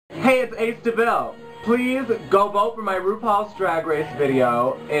Hey, it's Ace DeVille. Please go vote for my RuPaul's Drag Race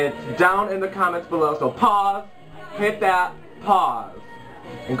video. It's down in the comments below, so pause, hit that pause,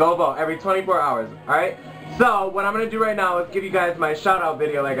 and go vote every 24 hours, alright? So, what I'm going to do right now is give you guys my shout out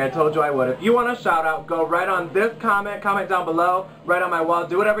video like I told you I would. If you want a shout out, go right on this comment down below, right on my wall,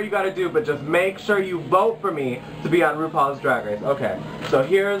 do whatever you got to do, but just make sure you vote for me to be on RuPaul's Drag Race. Okay, so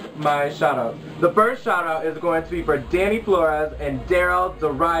here's my shout out. The first shout out is going to be for Danny Flores and Daryl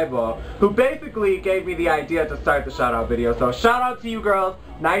DeRival, who basically gave me the idea to start the shout out video. So shout out to you girls.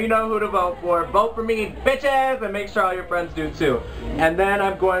 Now you know who to vote for. Vote for me, bitches, and make sure all your friends do too. And then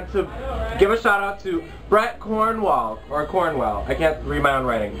I'm going to give a shout out to Brett Cornwell. I can't read my own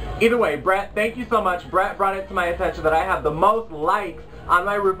writing. Either way, Brett, thank you so much. Brett brought it to my attention that I have the most likes on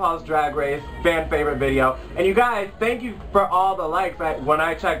my RuPaul's Drag Race fan favorite video. And you guys, thank you for all the likes. When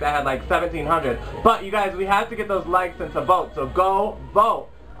I checked, I had like 1,700. But you guys, we have to get those likes into vote. So go vote.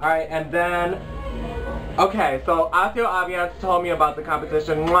 Alright, and then... okay, so Asio Aviance told me about the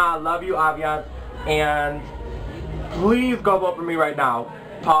competition. Mwah, love you, Aviance. And please go vote for me right now.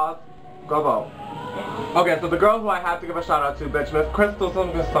 Pause. Go vote. Okay, so the girl who I have to give a shout out to, bitch, Miss Crystal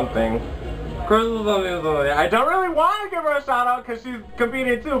something. Crystal something. I don't really want to give her a shout out because she's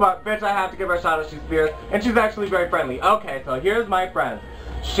competing too, but bitch, I have to give her a shout out. She's fierce, and she's actually very friendly. Okay, so here's my friends.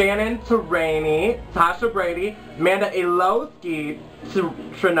 Shannon Taraney, Tasha Brady, Amanda Ilowski,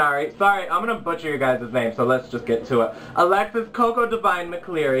 Trinari. Sorry, I'm gonna butcher your guys' names, so let's just get to it. Alexis Coco Divine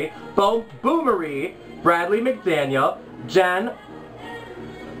McCleary, Bo Boomery, Bradley McDaniel, Jen,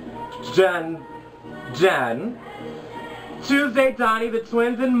 Tuesday Donnie, the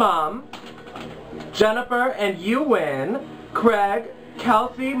twins and mom, Jennifer and you win, Craig,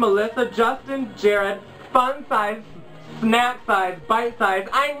 Kelsey, Melissa, Justin, Jared, Fun Size, Snack Size, Bite Size,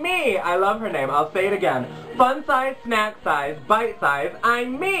 I'm me! I love her name, I'll say it again. Fun Size, Snack Size, Bite Size,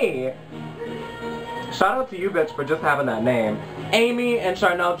 I'm me! Shout out to you, bitch, for just having that name. Amy and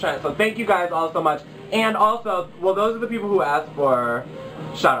Charnel Trent, so thank you guys all so much. And also, well, those are the people who asked for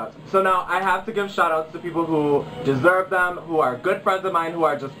shoutouts. So now I have to give shoutouts to people who deserve them, who are good friends of mine, who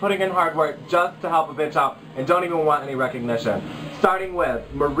are just putting in hard work just to help a bitch out and don't even want any recognition. Starting with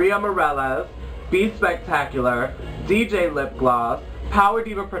Maria Morales, Be Spectacular, DJ Lip Gloss, Power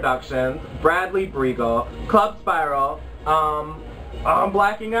Diva Productions, Bradley Briegel, Club Spiral, I'm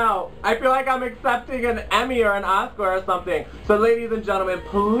blacking out. I feel like I'm accepting an Emmy or an Oscar or something. So ladies and gentlemen,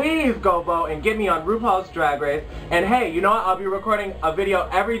 please go vote and get me on RuPaul's Drag Race. And hey, you know what? I'll be recording a video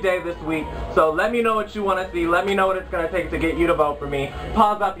every day this week. So let me know what you want to see. Let me know what it's going to take to get you to vote for me.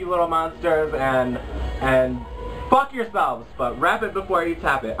 Pause up, you little monsters, and fuck yourselves. But wrap it before you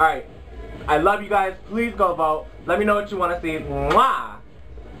tap it. Alright. I love you guys. Please go vote. Let me know what you want to see. Mwah!